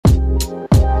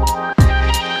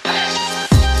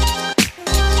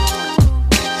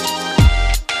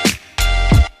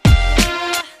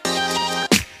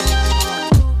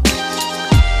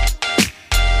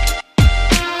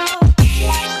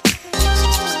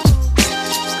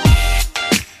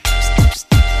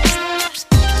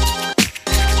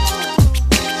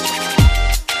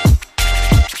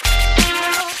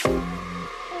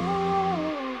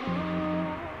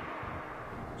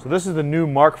this is the new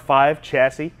Mark 5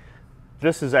 chassis.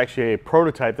 This is actually a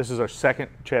prototype. This is our second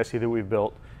chassis that we've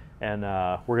built, and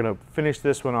we're going to finish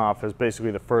this one off as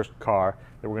basically the first car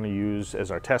that we're going to use as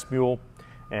our test mule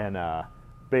and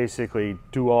basically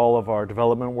do all of our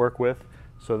development work with.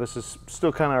 So this is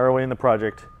still kind of early in the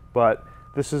project, but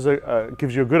this is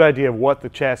gives you a good idea of what the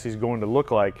chassis is going to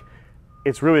look like.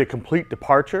 It's really a complete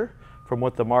departure from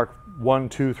what the Mark 1,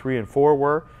 2, 3, and 4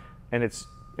 were, and it's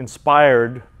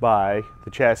inspired by the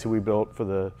chassis we built for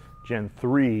the Gen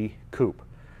 3 coupe.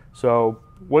 So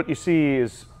what you see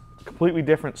is a completely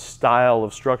different style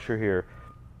of structure here.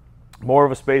 More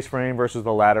of a space frame versus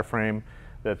the ladder frame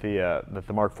that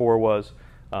the Mark 4 was.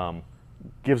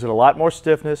 Gives it a lot more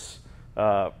stiffness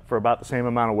for about the same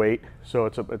amount of weight, so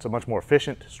it's a much more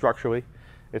efficient structurally.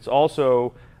 It's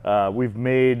also, we've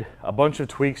made a bunch of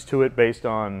tweaks to it based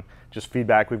on just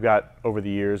feedback we've got over the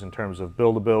years in terms of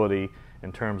buildability,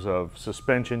 in terms of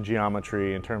suspension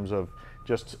geometry, in terms of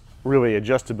just really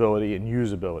adjustability and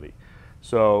usability.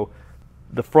 So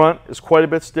the front is quite a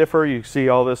bit stiffer. You see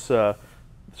all this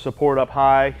support up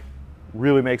high,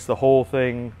 really makes the whole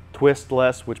thing twist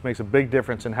less, which makes a big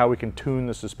difference in how we can tune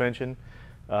the suspension.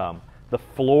 The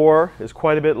floor is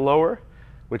quite a bit lower,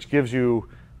 which gives you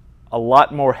a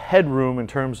lot more headroom in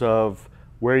terms of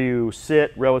where you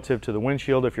sit relative to the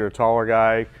windshield if you're a taller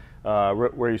guy,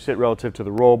 where you sit relative to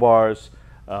the roll bars.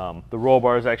 The roll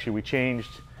bars, actually, we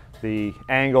changed the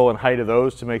angle and height of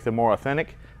those to make them more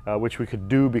authentic, which we could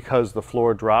do because the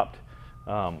floor dropped.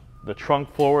 The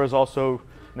trunk floor is also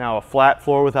now a flat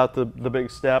floor without the big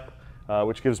step,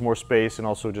 which gives more space and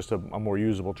also just a more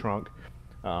usable trunk.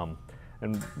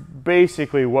 And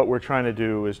basically what we're trying to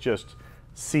do is just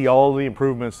see all the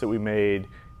improvements that we made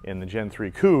in the Gen 3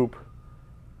 coupe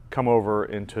come over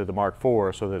into the Mark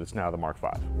 4 so that it's now the Mark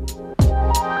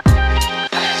 5.